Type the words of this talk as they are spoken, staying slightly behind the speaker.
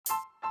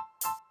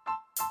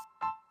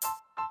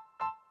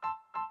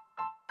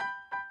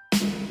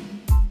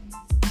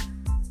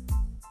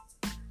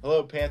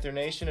Hello, Panther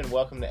Nation, and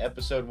welcome to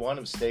episode 1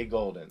 of Stay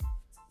Golden.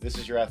 This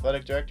is your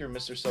athletic director,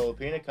 Mr.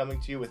 Solopina,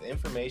 coming to you with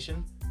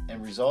information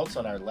and results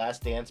on our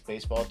Last Dance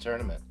baseball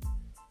tournament.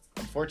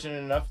 I'm fortunate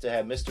enough to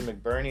have Mr.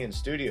 McBurney in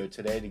studio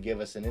today to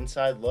give us an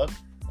inside look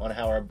on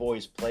how our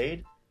boys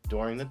played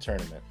during the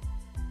tournament.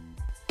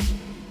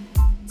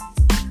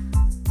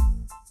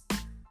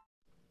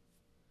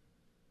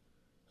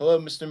 Hello,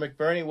 Mr.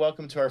 McBurney.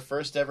 Welcome to our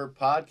first ever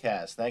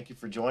podcast. Thank you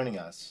for joining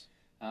us.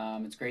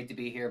 It's great to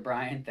be here,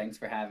 Brian. Thanks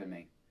for having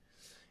me.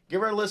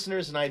 Give our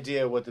listeners an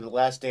idea what the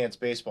Last Dance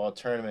baseball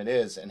tournament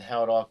is and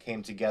how it all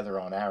came together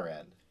on our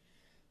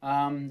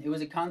end. It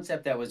was a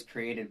concept that was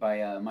created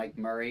by Mike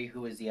Murray,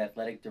 who is the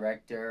athletic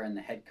director and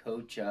the head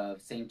coach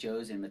of St.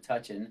 Joe's in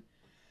Metuchen.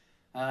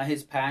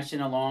 His passion,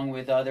 along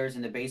with others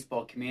in the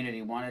baseball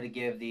community, wanted to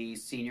give the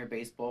senior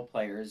baseball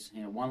players,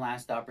 one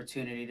last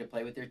opportunity to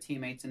play with their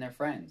teammates and their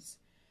friends.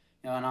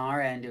 On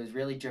our end, it was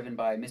really driven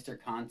by Mr.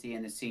 Conti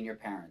and the senior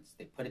parents.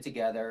 They put it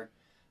together.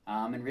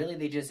 And really,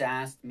 they just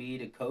asked me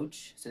to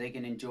coach so they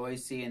can enjoy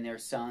seeing their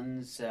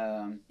sons,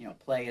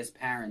 play as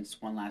parents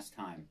one last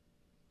time.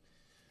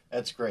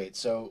 That's great.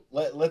 So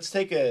let's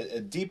take a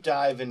deep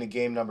dive into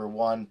game number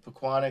 1.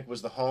 Pequannock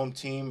was the home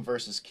team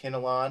versus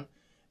Kinnelon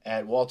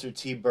at Walter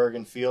T.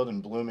 Bergen Field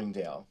in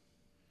Bloomingdale.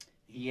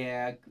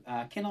 Yeah,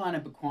 Kinnelon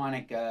and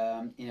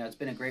Pequannock, it's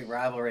been a great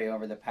rivalry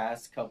over the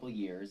past couple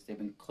years. They've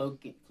been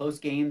close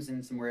games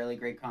and some really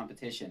great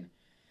competition.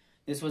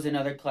 This was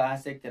another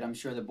classic that I'm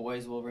sure the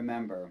boys will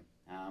remember.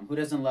 Who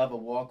doesn't love a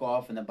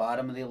walk-off in the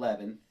bottom of the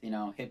 11th,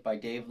 hit by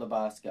Dave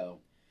Labasco.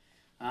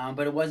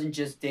 But it wasn't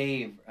just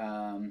Dave,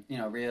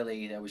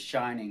 really, that was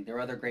shining. There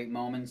were other great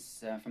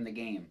moments from the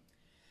game.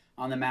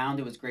 On the mound,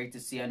 it was great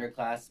to see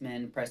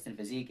underclassmen Preston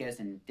Fazekas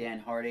and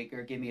Dan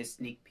Hardacre give me a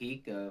sneak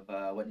peek of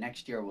what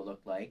next year will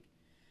look like.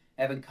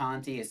 Evan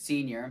Conti, a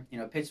senior,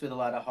 pitched with a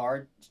lot of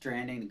heart,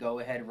 stranding the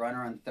go-ahead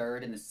runner on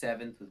third in the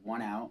 7th with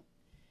one out.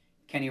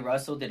 Kenny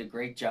Russell did a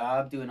great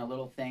job doing a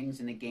little things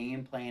in the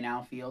game, playing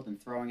outfield and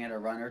throwing at a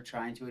runner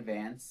trying to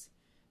advance.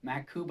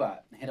 Matt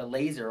Kubat hit a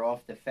laser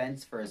off the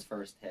fence for his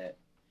first hit.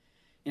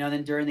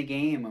 Then during the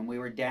game, when we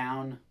were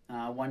down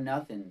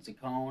 1-0,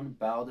 Zaccone,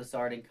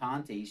 Baldessard, and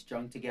Conti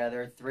strung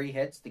together 3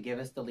 hits to give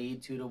us the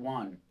lead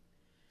 2-1.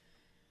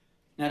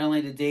 Not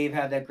only did Dave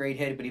have that great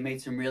hit, but he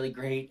made some really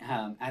great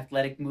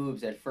athletic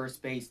moves at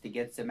first base to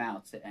get some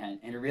outs. And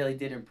it really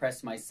did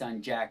impress my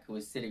son, Jack, who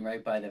was sitting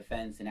right by the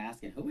fence and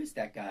asking, who is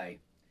that guy?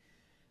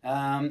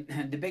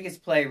 The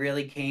biggest play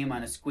really came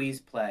on a squeeze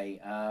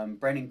play.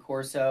 Brendan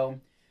Corso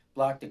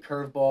blocked a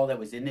curveball that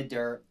was in the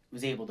dirt,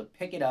 was able to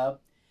pick it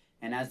up,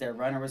 and as their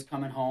runner was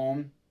coming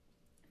home,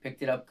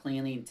 picked it up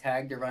cleanly and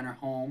tagged the runner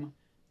home,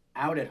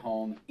 out at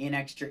home, in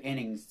extra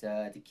innings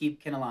to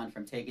keep Kinnelon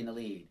from taking the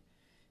lead.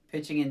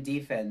 Pitching and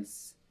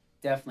defense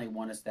definitely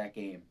won us that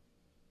game.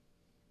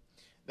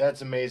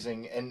 That's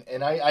amazing.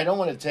 And I don't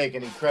want to take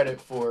any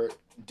credit for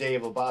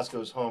Dave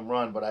Labasco's home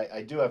run, but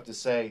I do have to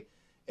say,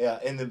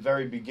 in the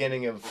very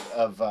beginning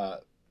of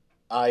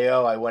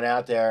I.O., I went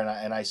out there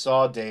and I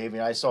saw Dave.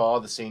 I saw all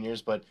the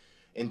seniors, but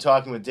in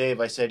talking with Dave,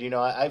 I said,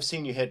 I've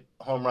seen you hit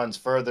home runs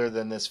further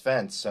than this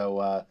fence,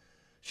 so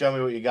show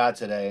me what you got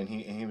today. And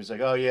he was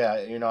like, oh, yeah,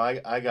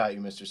 I got you,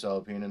 Mr.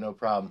 Solopina, no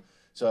problem.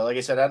 So, like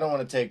I said, I don't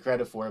want to take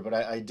credit for it, but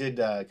I did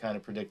kind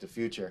of predict the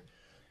future.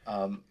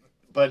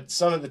 But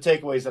some of the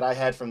takeaways that I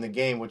had from the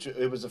game, which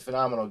it was a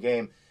phenomenal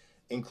game,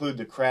 include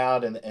the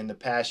crowd and the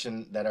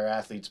passion that our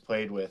athletes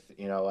played with.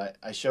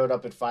 I showed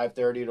up at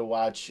 5:30 to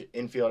watch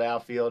infield,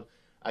 outfield.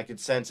 I could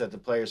sense that the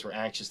players were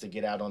anxious to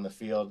get out on the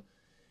field.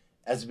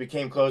 As it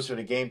became closer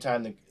to game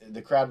time,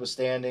 the crowd was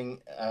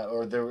standing,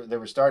 or they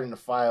were starting to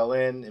file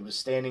in. It was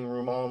standing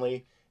room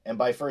only. And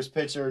by first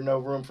pitch, there was no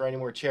room for any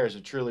more chairs.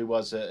 It truly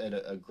was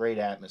a great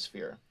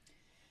atmosphere.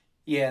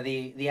 Yeah,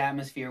 the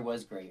atmosphere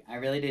was great. I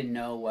really didn't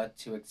know what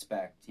to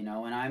expect.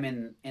 When I'm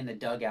in the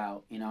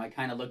dugout, I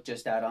kind of look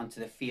just out onto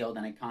the field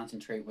and I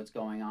concentrate what's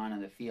going on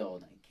the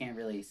field. I can't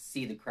really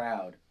see the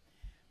crowd.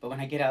 But when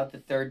I get out to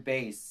third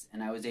base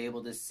and I was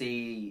able to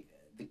see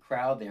the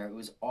crowd there, it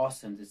was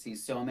awesome to see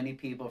so many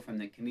people from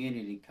the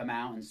community come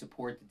out and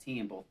support the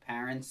team, both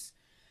parents,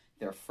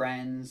 their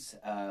friends,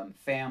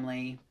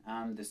 family.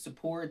 The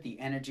support, the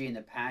energy, and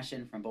the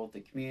passion from both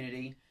the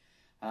community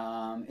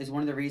is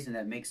one of the reasons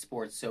that makes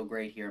sports so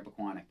great here in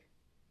Pequannock.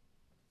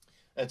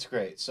 That's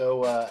great.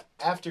 So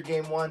after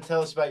game 1,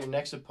 tell us about your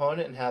next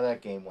opponent and how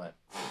that game went.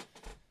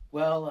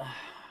 Well,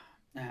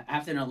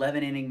 after an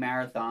 11-inning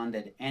marathon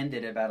that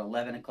ended about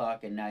 11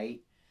 o'clock at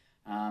night,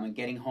 and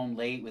getting home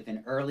late with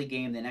an early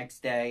game the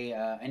next day,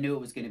 I knew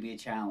it was going to be a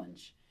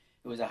challenge.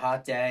 It was a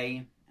hot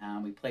day.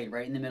 We played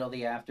right in the middle of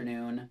the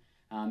afternoon.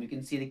 You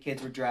can see the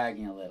kids were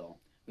dragging a little.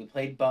 We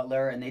played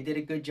Butler, and they did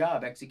a good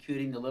job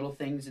executing the little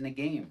things in the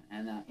game.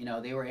 And,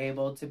 they were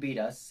able to beat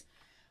us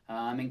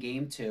in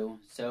Game 2.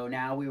 So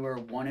now we were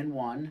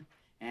 1-1,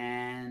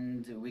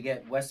 and we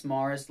get West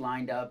Morris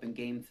lined up in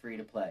Game 3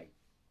 to play.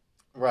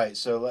 Right.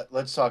 So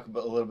let's talk a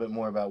little bit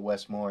more about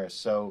West Morris.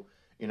 So,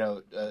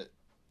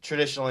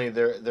 traditionally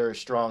they're a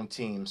strong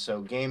team.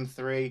 So Game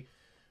 3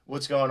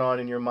 what's going on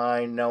in your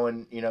mind,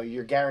 knowing,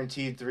 you're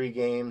guaranteed 3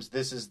 games.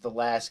 This is the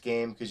last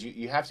game because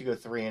you have to go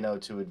 3-0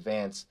 to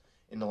advance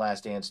in the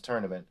Last Dance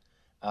tournament.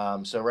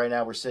 So right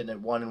now we're sitting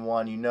at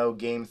 1-1.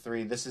 Game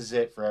 3, this is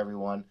it for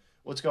everyone.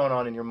 What's going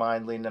on in your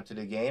mind leading up to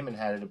the game, and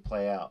how did it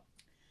play out?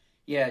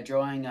 Yeah,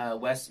 drawing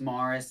West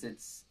Morris,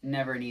 it's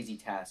never an easy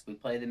task. We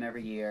play them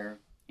every year.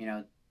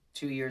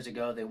 2 years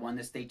ago they won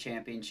the state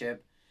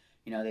championship.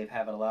 They've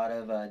had a lot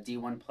of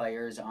D1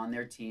 players on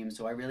their team,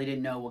 so I really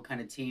didn't know what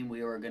kind of team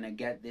we were going to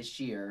get this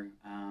year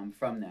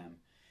from them.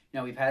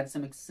 We've had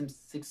some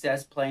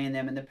success playing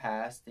them in the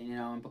past.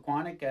 In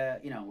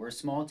Pequannock, we're a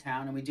small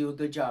town, and we do a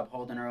good job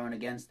holding our own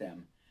against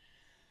them.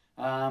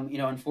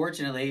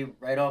 Unfortunately,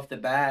 right off the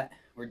bat,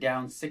 we're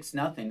down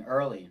 6-0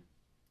 early.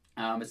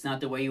 It's not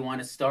the way you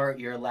want to start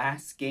your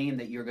last game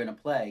that you're going to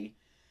play.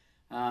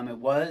 It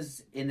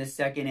was in the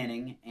second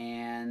inning,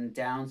 and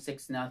down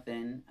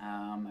 6-0.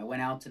 I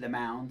went out to the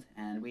mound,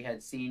 and we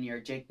had senior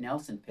Jake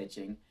Nelson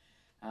pitching,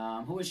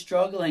 who was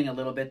struggling a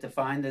little bit to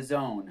find the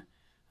zone.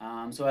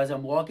 So as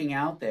I'm walking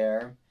out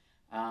there,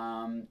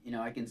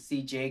 I can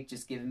see Jake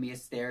just giving me a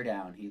stare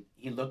down.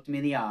 He looked me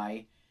in the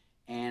eye,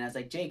 and I was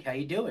like, "Jake, how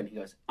you doing?" He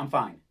goes, "I'm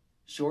fine."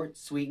 Short,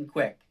 sweet, and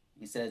quick.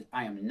 He says,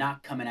 "I am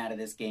not coming out of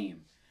this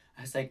game."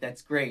 I was like,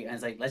 "That's great." I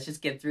was like, "Let's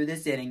just get through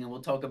this inning, and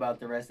we'll talk about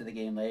the rest of the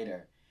game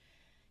later."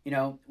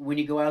 When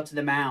you go out to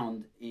the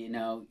mound,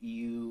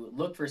 you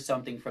look for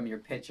something from your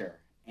pitcher,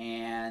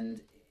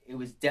 and it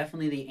was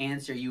definitely the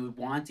answer you would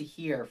want to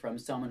hear from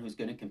someone who's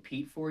going to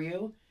compete for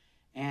you.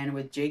 And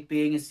with Jake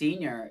being a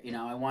senior,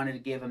 I wanted to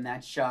give him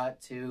that shot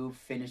to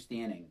finish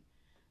the inning.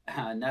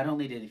 Not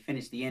only did he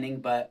finish the inning,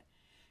 but,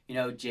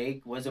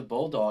 Jake was a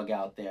bulldog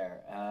out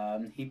there.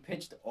 He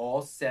pitched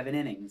all 7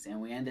 innings,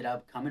 and we ended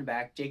up coming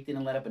back. Jake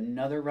didn't let up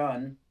another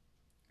run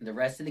the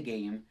rest of the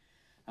game.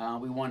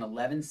 We won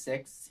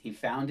 11-6. He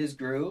found his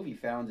groove. He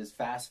found his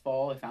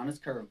fastball. He found his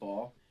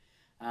curveball.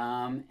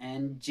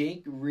 And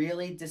Jake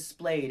really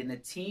displayed, and the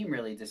team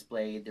really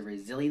displayed, the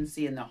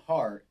resiliency and the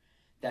heart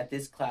that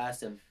this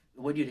class of,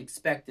 what you'd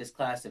expect this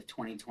class of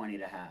 2020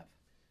 to have.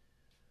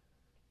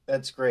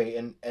 That's great.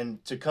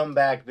 And to come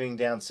back being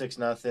down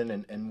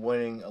 6-0 and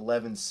winning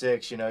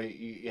 11-6,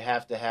 you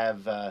have to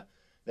have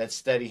that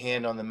steady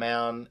hand on the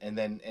mound, and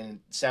it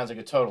sounds like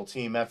a total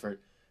team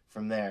effort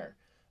from there.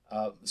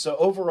 So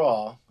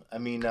overall,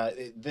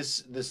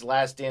 this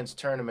Last Dance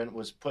tournament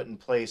was put in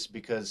place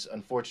because,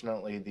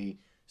 unfortunately, the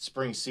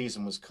spring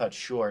season was cut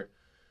short.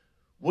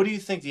 What do you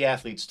think the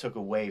athletes took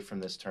away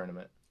from this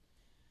tournament?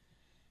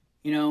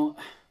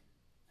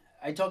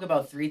 I talk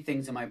about 3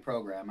 things in my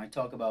program. I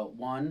talk about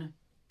 1,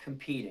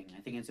 competing.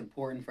 I think it's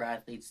important for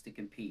athletes to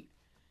compete.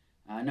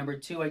 Number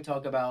 2, I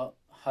talk about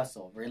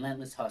hustle,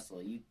 relentless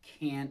hustle. You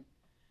can't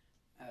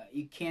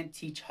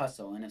teach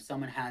hustle, and if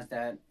someone has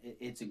that,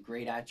 it's a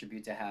great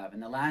attribute to have.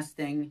 And the last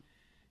thing,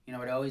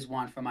 what I always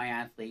want from my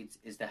athletes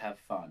is to have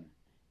fun.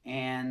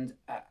 And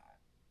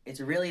it's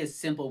really a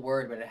simple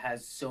word, but it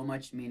has so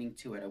much meaning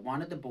to it. I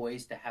wanted the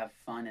boys to have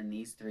fun in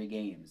these 3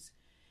 games.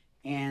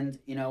 And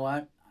you know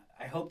what?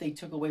 I hope they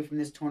took away from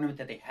this tournament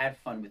that they had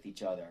fun with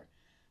each other.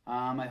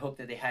 I hope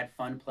that they had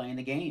fun playing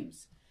the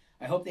games.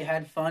 I hope they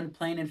had fun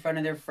playing in front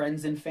of their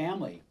friends and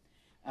family.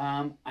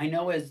 I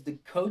know as the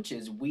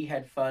coaches, we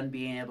had fun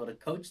being able to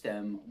coach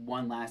them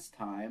one last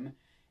time.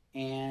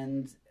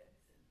 And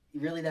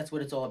really that's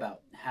what it's all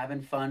about,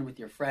 having fun with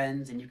your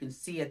friends. And you can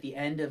see at the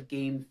end of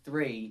Game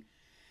 3,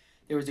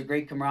 there was a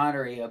great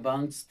camaraderie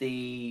amongst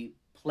the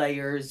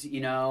players,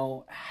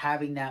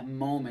 having that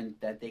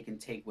moment that they can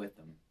take with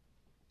them.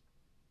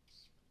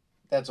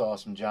 That's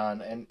awesome,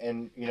 John.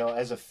 And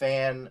as a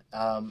fan,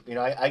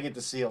 I get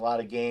to see a lot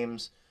of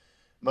games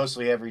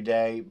mostly every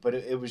day, but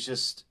it was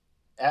just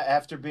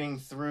after being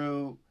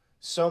through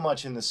so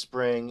much in the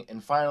spring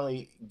and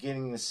finally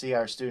getting to see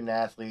our student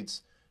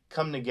athletes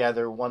come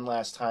together one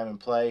last time and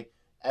play,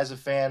 as a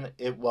fan,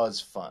 it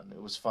was fun.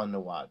 It was fun to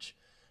watch.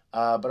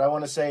 But I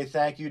want to say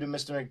thank you to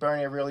Mr. McBurney.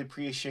 I really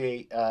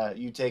appreciate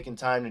you taking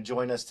time to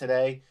join us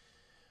today.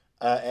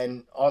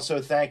 And also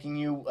thanking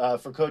you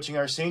for coaching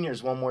our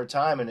seniors one more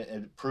time, and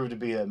it proved to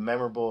be a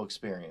memorable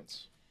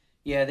experience.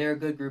 Yeah, they're a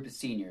good group of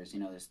seniors.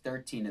 There's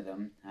 13 of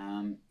them.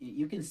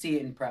 You can see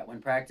it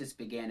when practice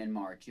began in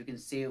March. You can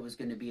see it was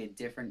going to be a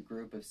different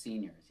group of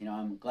seniors.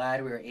 I'm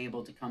glad we were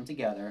able to come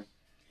together,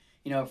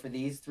 for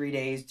these 3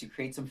 days to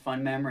create some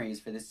fun memories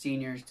for the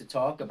seniors to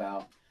talk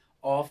about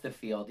off the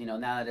field, now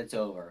that it's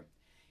over.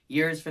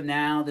 Years from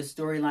now, the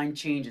storyline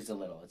changes a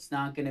little. It's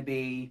not going to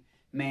be,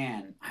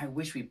 man, I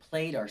wish we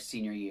played our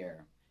senior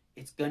year.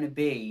 It's going to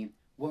be,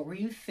 what were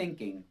you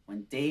thinking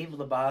when Dave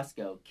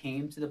Labasco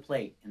came to the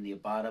plate in the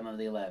bottom of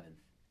the 11th?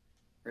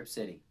 Rip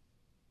City.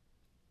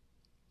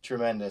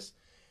 Tremendous.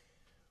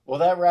 Well,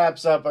 that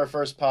wraps up our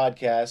first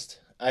podcast.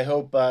 I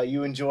hope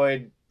you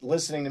enjoyed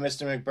listening to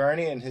Mr.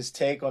 McBurney and his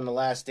take on the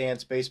Last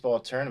Dance baseball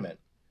tournament.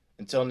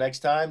 Until next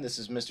time, this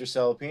is Mr.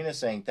 Celopina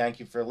saying thank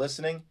you for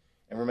listening,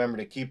 and remember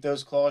to keep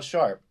those claws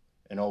sharp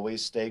and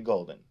always stay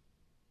golden.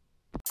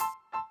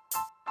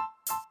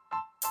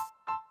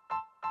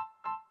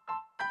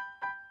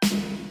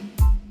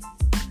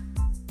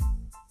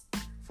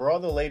 For all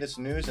the latest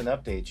news and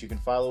updates, you can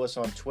follow us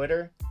on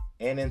Twitter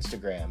and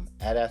Instagram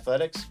at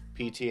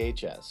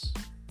AthleticsPTHS.